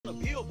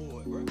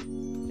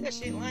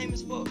That shit lame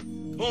as fuck.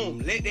 Boom,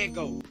 let that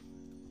go.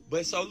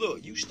 But so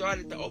look, you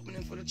started the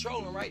opening for the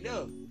trolling right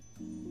there.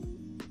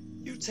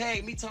 You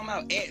tagged me talking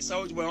about at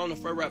Soulja Boy on the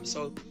first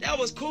episode. That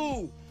was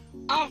cool.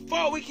 I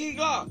fought with King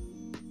Glock.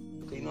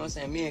 Okay, you know what I'm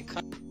saying? Me and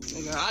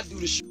nigga, I do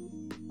the shit.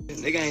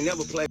 Nigga ain't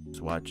never played.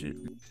 Let's watch it.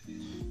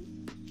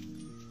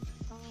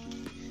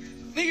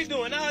 Nigga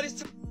doing all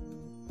this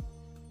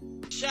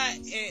shot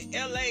in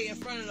LA in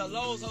front of the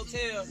Lowe's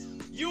Hotel.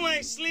 You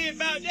ain't slid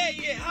about that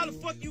yet. How the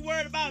fuck you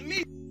worried about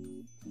me?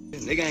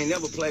 Nigga ain't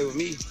never played with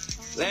me.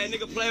 Last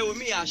nigga played with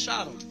me, I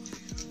shot him.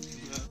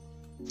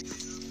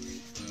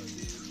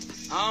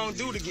 I don't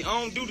do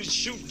the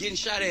shoot getting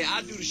shot at.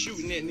 I do the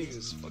shooting at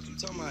niggas. Fuck you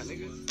talking about,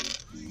 nigga?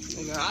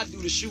 Nigga, I do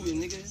the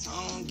shooting, nigga.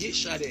 I don't get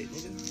shot at,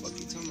 nigga. Fuck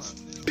you talking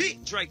about?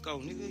 Big Draco,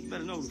 nigga. You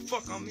better know who the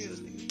fuck I'm is,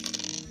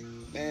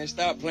 nigga. Man,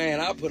 stop playing.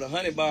 I'll put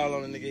 100 ball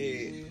on a nigga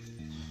head.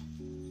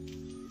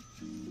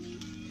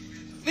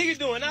 Nigga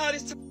doing all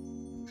this time.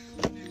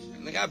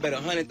 Nigga, I bet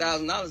 $100,000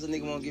 a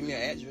nigga won't give me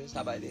an address.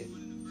 How about that?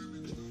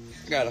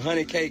 I got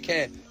 100K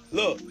cash.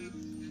 Look,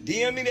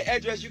 DM me the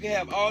address. You can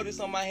have all this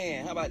on my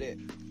hand. How about that?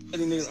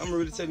 I'm gonna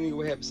really tell the nigga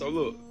what happened. So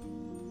look,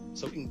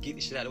 so we can get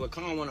this shit out of the way.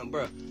 Come on,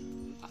 bro.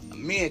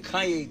 Me and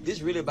Kanye,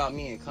 this really about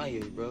me and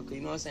Kanye, bro. Cause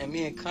you know what I'm saying?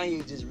 Me and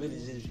Kanye just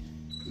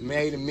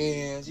made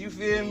amends. You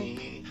feel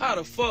me? How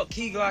the fuck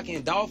Key Glock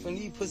and Dolph and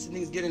these pussy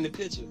niggas get in the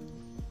picture?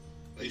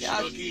 They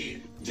snuck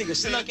in. Nigga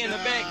snuck in the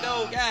back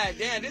door. God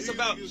damn, this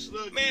about,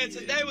 man,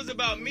 today was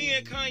about me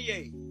and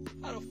Kanye.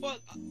 How the fuck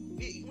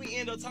we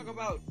end up talking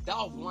about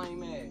Dolph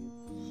lame ass?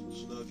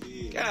 Snuck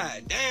in.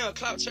 God damn,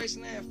 clout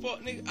chasing ass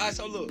fuck nigga. Alright,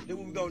 so look, this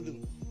what we gonna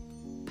do.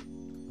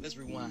 Let's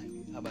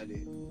rewind it. How about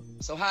that?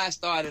 So how I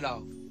started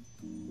off,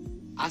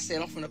 I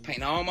said I'm finna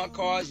paint all my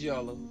cars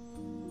yellow.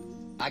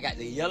 I got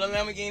the yellow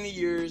Lamborghini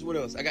yours. What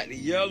else? I got the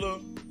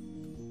yellow.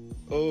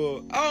 I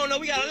don't know.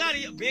 We got a lot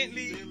of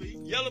Bentley,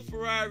 yellow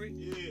Ferrari.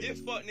 Yeah.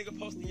 This fuck nigga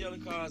posting yellow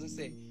cars and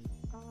say,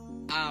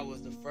 I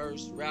was the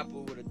first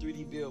rapper with a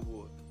 3D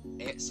billboard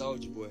at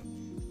Soulja Boy.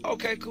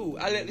 Okay, cool.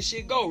 I let the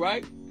shit go,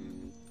 right?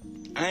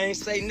 I ain't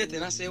say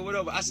nothing. I said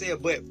whatever. I said,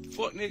 but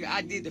fuck nigga,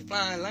 I did the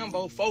flying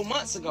Lambo 4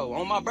 months ago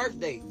on my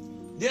birthday.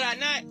 Did I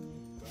not?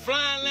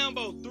 Flying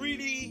Lambo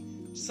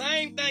 3D.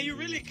 Same thing, you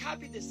really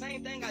copied the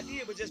same thing I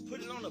did, but just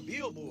put it on a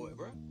billboard,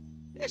 bro.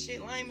 That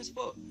shit lame as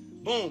fuck.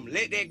 Boom,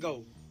 let that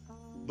go.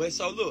 But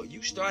so look,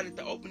 you started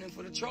the opening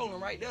for the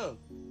trolling right there.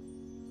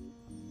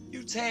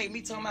 You tagged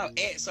me talking about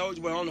at Soulja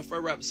Boy on the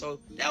first episode.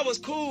 That was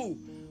cool.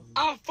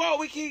 I fought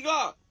with Key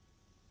Glock.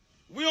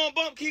 We don't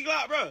bump Key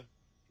Glock, bro.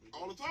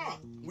 All the time.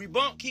 We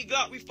bump Key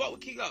Glock, we fought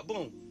with Key Glock.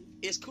 Boom.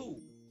 It's cool.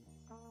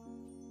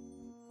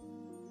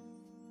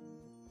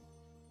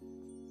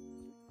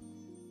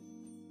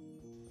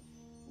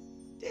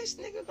 This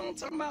nigga gonna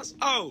talk about,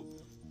 oh,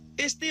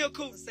 it's still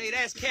cool to say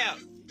that's cap.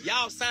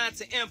 Y'all signed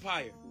to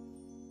Empire.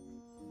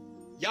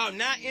 Y'all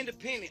not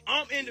independent.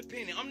 I'm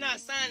independent. I'm not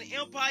signed to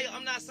Empire.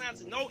 I'm not signed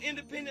to no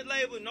independent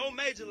label, no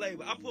major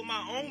label. I put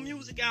my own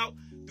music out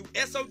through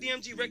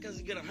SODMG Records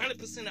and get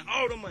 100% of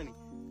all the money.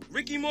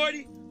 Ricky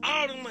Morty,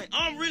 all the money.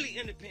 I'm really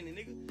independent,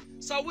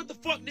 nigga. So what the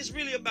fuck this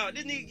really about?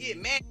 This nigga get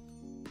mad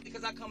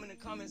because I come in the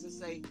comments and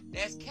say,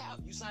 that's cap.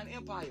 You signed to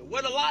Empire.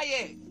 Where the lie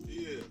at?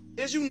 Yeah.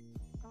 Is you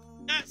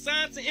not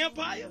signed to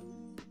Empire?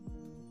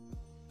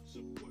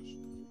 Simple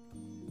question.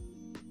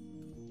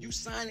 You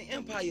signed to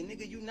Empire,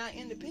 nigga. You not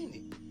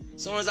independent.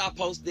 As soon as I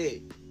post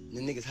that, the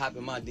niggas hop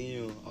in my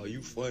DM. Oh,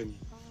 you funny.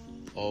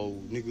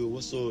 Oh, nigga,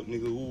 what's up,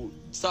 nigga? Ooh.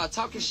 Start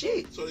talking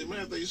shit. So they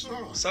mad that you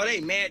signed? So they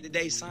mad that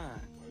they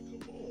signed.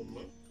 Like, come on,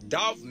 man.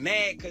 Dolph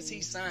mad because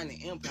he signed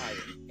to Empire,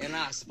 and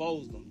I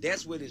exposed him.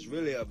 That's what it's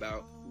really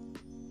about.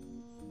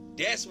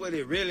 That's what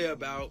it really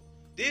about.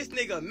 This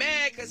nigga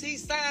mad because he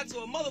signed to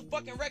a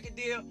motherfucking record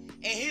deal,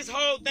 and his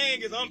whole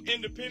thing is, I'm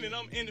independent,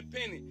 I'm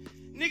independent.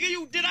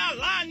 Nigga, did I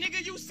lie,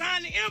 nigga? You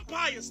signed to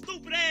Empire,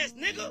 stupid ass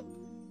nigga.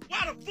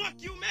 Why the fuck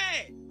you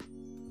mad?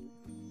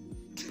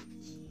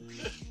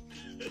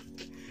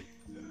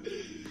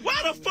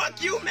 Why the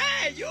fuck you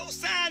mad? You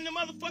signed the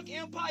motherfucking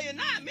Empire,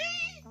 not me.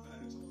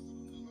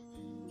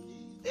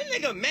 This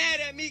nigga mad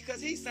at me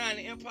because he signed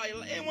the Empire.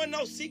 It wasn't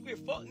no secret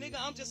fuck, nigga.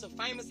 I'm just a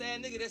famous ass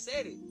nigga that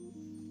said it.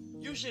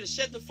 You should have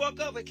shut the fuck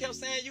up and kept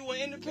saying you were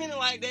independent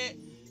like that.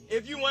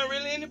 If you weren't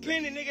really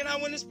independent, nigga, I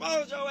wouldn't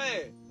expose your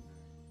ass.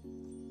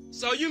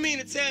 So you mean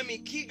to tell me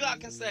Key Glock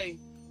can say,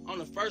 I'm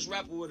the first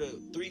rapper with a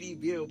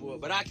 3D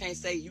billboard, but I can't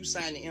say you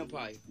signed the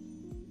Empire?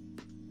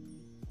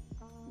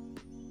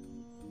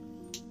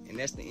 And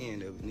that's the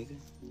end of it, nigga.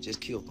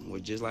 Just killed him.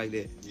 With just like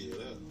that. Yeah,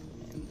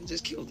 that. Man,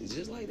 just killed it.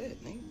 Just like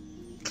that,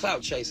 nigga.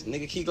 Clout chasing.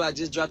 Nigga, Key Glock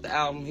just dropped the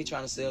album. He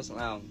trying to sell some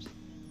albums.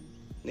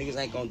 Niggas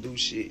ain't gonna do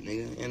shit,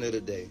 nigga. End of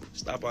the day.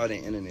 Stop all that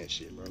internet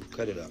shit, bro.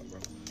 Cut it out, bro.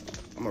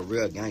 I'm a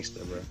real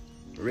gangster, bro.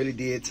 Really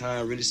did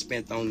time, really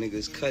spent on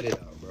niggas. Cut it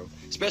out, bro.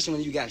 Especially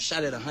when you got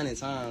shot at 100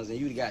 times and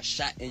you got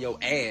shot in your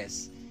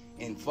ass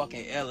in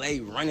fucking LA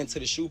running to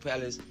the shoe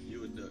palace.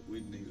 You a duck,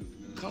 we the nigga with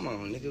the gun. Come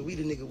on, nigga. We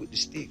the nigga with the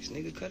sticks,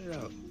 nigga. Cut it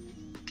out.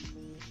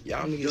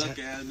 Y'all niggas. Duck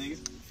ass nigga.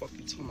 Fuck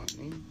you talking about,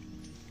 nigga?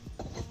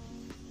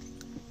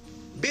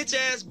 Bitch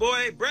ass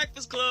boy,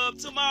 Breakfast Club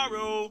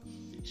tomorrow.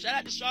 Shout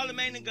out to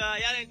Charlamagne the guy.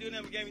 Y'all didn't do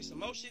nothing but gave me some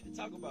more shit to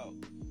talk about.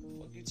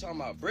 Fuck you talking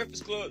about?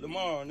 Breakfast Club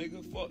tomorrow,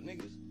 nigga. Fuck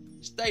niggas.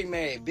 Stay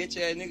mad, bitch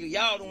ass nigga.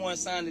 Y'all the one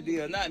signed the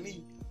deal, not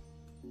me.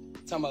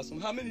 Talking about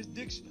some how many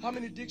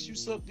dicks you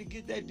suck to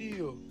get that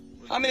deal?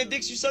 How many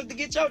dicks you suck to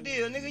get your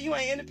deal, nigga? You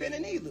ain't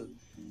independent either.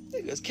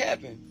 Niggas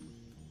capping.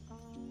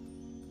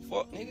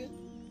 Fuck nigga.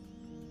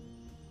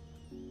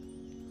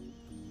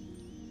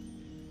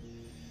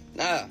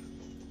 Nah.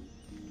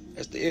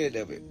 That's the end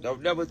of it.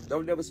 Don't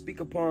never speak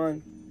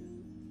upon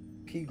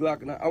Key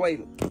Glock and I. Oh wait,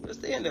 that's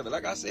the end of it.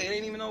 Like I said, it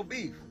ain't even no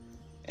beef.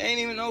 It ain't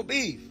even no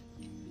beef.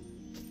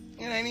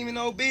 It ain't even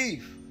no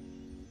beef.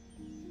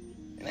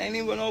 It ain't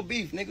even no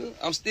beef, nigga.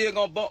 I'm still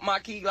gonna bump my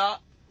Key Glock.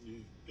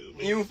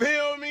 You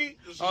feel me?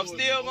 I'm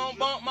still gonna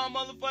bump my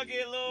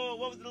motherfucking little,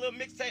 what was the little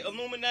mixtape?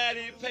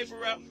 Illuminati paper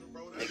route.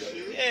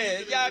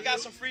 Yeah, y'all got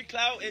some free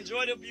clout.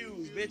 Enjoy the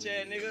views, bitch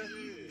ass nigga.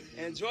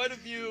 Enjoy the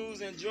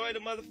views, enjoy the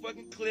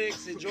motherfucking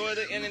clicks, enjoy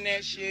the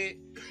internet shit.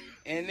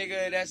 And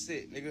nigga, that's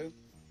it, nigga.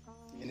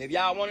 And if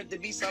y'all want it to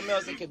be something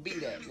else, it can be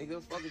that,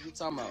 nigga. Fuck is you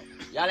talking about?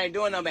 Y'all ain't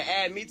doing nothing but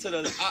add me to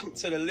the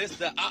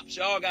list of ops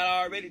y'all got to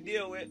already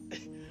deal with.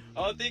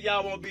 I don't think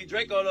y'all want to be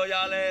Draco though,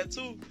 y'all ass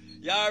too.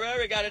 Y'all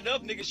already got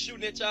enough niggas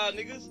shooting at y'all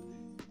niggas.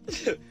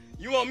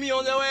 You want me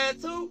on your ass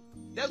too?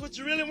 That's what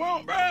you really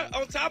want, bro?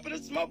 On top of the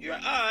smoke, you're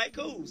alright,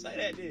 cool. Say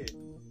that then.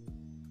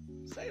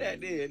 Say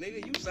that then,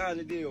 nigga. You signed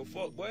the deal,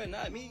 fuck boy,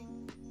 not me.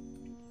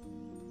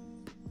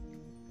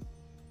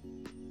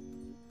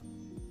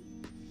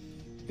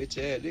 Bitch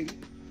ass nigga.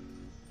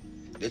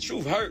 The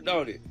truth hurt,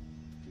 don't it?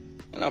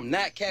 And I'm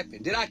not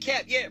capping. Did I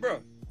cap yet,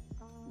 bro?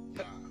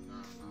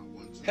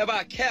 Have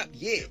I capped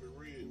yet?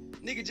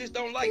 Nigga just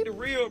don't like the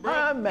real, bro.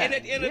 I'm Matt, and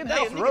at the end of the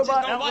day, nigga robot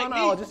just don't like me.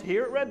 outrunologist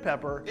here at Red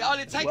Pepper. All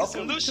it takes is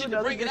some little shit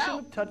to bring it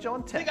out. Touch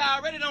on Tech. Nigga, I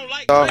already don't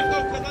like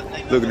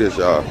Draco. Look at this,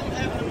 y'all.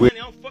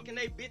 I'm fucking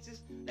they bitches.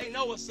 They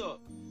know what's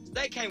up.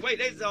 They can't wait.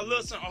 They just a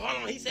little something. Oh,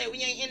 hold on, he said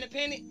we ain't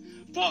independent.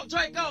 Fuck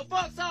Draco.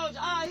 Fuck Soulja.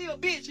 Ah, he a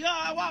bitch.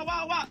 Yeah,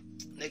 wah.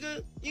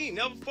 Nigga, you ain't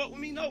never fuck with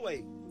me no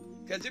way.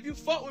 Cause if you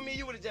fuck with me,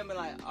 you would've just been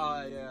like,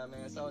 oh yeah,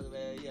 man, Soulja,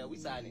 man, yeah, we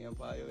signed the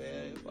Empire,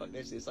 man. Fuck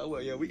that shit. So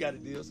what? Yeah, we got a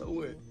deal. So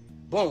what?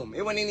 Boom.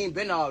 It wasn't even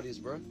been all this,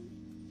 bro.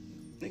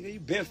 Nigga, you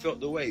been felt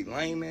the way,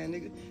 lame man,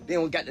 nigga.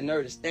 Then we got the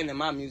nerve to stand in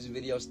my music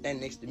video,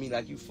 stand next to me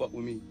like you fuck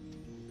with me.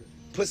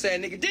 Pussy ass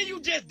nigga. Then you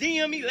just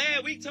DM me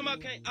last week talking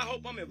about I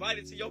hope I'm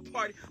invited to your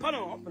party. Hold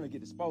on, I'm finna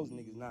get exposed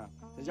niggas now.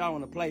 Cause y'all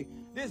wanna play.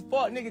 This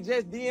fuck nigga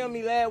just DM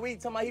me last week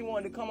talking about he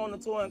wanted to come on the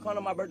tour and come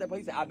to my birthday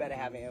party. He said I better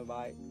have an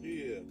invite.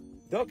 Yeah.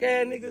 Duck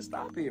ass nigga,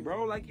 stop it,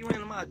 bro. Like you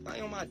ain't on my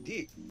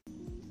dick.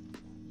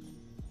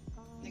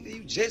 Nigga,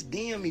 you just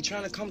DM me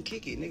trying to come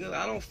kick it, nigga.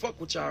 I don't fuck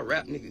with y'all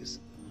rap niggas.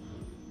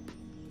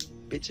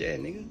 Bitch ass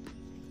nigga.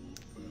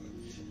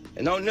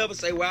 And don't never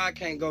say where I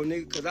can't go,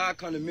 nigga, cause I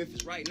come to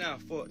Memphis right now,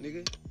 fuck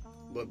nigga.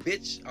 But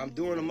bitch, I'm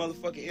doing a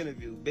motherfucking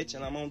interview, bitch,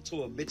 and I'm on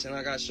tour, bitch, and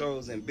I got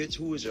shows, and bitch,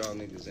 who is y'all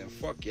niggas? And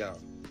fuck y'all.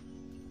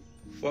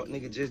 Fuck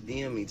nigga just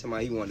DM me, tell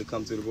me he wanted to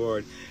come to the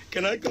party.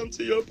 Can I come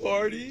to your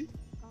party?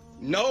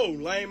 No,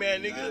 lame ass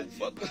nigga.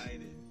 Fuck.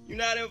 You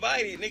not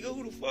invited, nigga.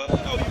 Who the fuck?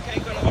 No, you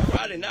can't come to my party.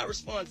 I did not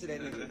respond to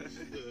that nigga.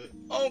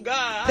 Oh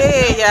God.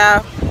 Hey,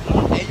 y'all.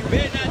 And you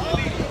better not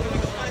delete it.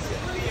 Nigga, somebody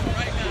said delete it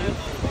right now.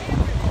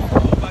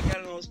 Oh, if I got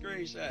it on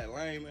screenshot,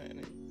 lame man.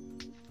 Nigga.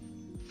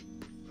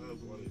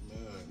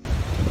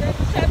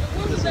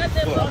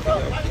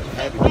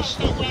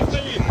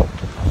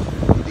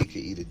 They could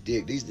eat a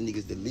dick. These the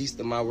niggas the least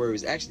of my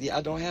worries. Actually,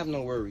 I don't have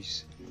no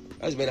worries.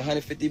 I just made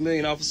 $150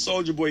 million off a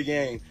Soulja Boy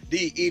game.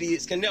 These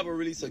idiots can never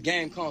release a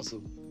game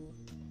console.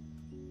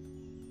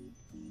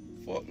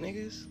 Fuck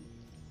niggas.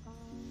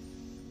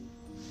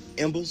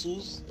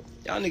 Imbeciles.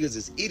 Y'all niggas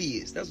is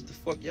idiots. That's what the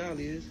fuck y'all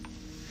is.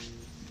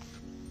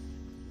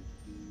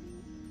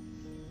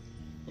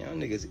 Y'all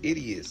niggas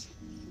idiots.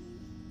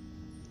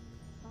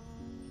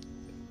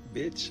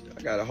 Bitch,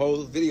 I got a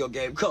whole video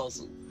game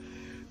console.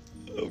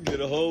 I'll get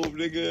a whole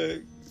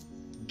nigga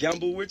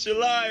gamble with your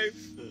life.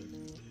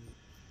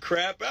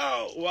 Crap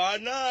out, why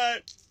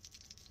not?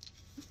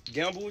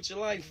 Gamble with your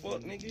life,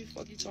 fuck nigga.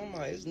 Fuck you talking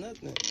about? It's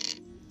nothing.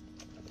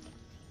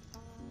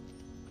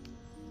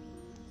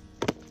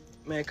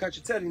 Man, cut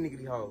your telly nigga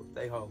these hoes.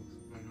 They hoes.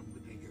 Man, them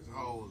niggas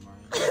hoes, man.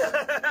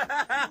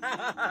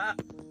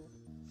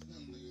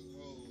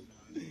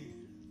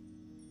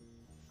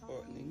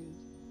 Fuck niggas.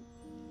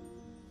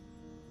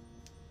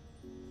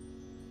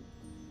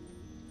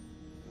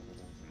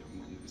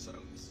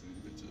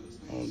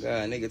 Oh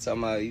God, nigga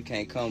talking about you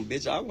can't come,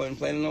 bitch. I wasn't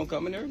planning on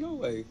coming there no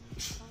way.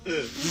 I'm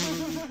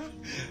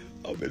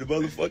in the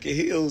motherfucking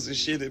hills and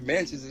shit and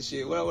mansions and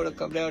shit. What I wanna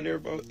come down there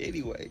for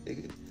anyway,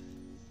 nigga?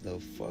 The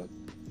fuck?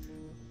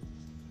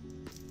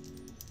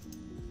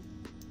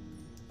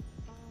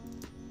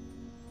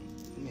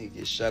 Nigga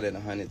get shot at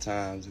 100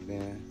 times and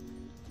then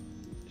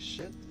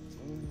shit.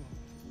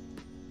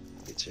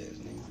 Bitch ass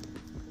nigga.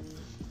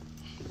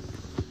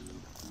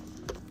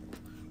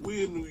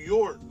 We in New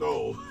York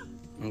though.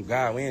 Oh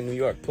God, we in New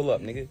York. Pull up,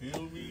 nigga.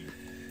 Feel me?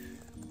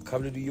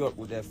 Come to New York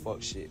with that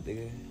fuck shit,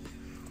 nigga.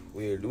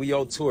 We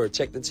on tour.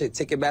 Check the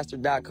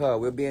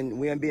Ticketmaster.com. We'll be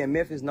in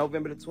Memphis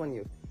November the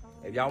 20th.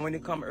 If y'all want to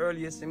come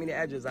earlier, send me the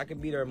address. I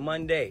could be there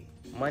Monday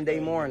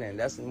morning.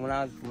 That's when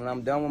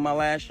I'm done with my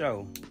last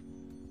show.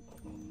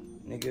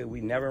 Nigga,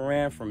 we never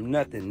ran from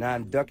nothing.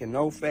 Not ducking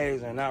no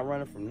phase and not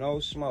running from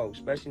no smoke.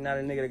 Especially not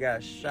a nigga that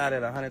got shot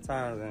at 100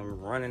 times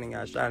and running and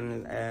got shot in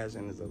his ass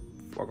and is a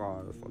fuck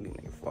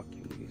nigga. Fuck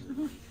you,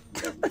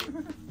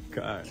 nigga.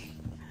 God.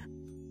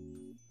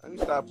 Let me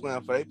stop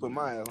playing for they put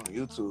mine on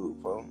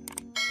YouTube, folks.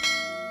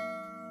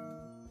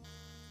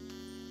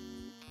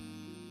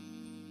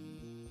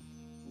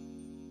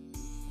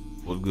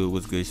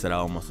 What's good? Shout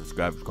out all my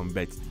subscribers coming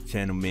back to the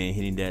channel, man.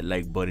 Hitting that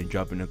like button,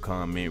 dropping a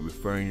comment,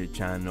 referring to the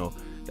channel.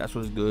 That's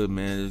what's good,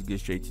 man. Let's get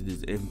straight to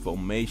this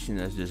information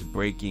that's just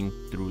breaking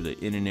through the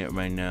internet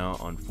right now.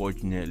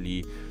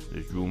 Unfortunately,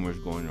 there's rumors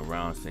going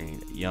around saying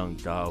that young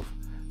Dolph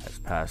has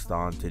passed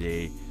on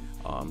today.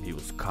 He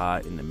was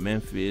caught in the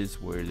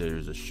Memphis where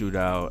there's a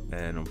shootout,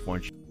 and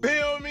unfortunately,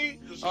 Feel me?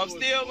 I'm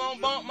still gonna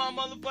bump my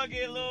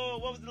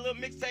motherfucking what was the little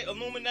mixtape,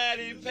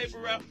 Illuminati paper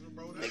route.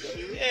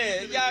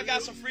 Yeah, y'all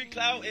got some free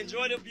clout.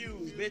 Enjoy the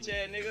views, bitch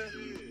ass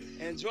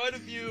nigga. Enjoy the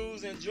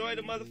views, enjoy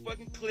the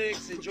motherfucking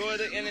clicks, enjoy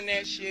the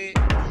internet shit.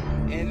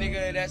 And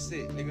nigga, that's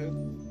it, nigga.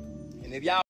 And if y'all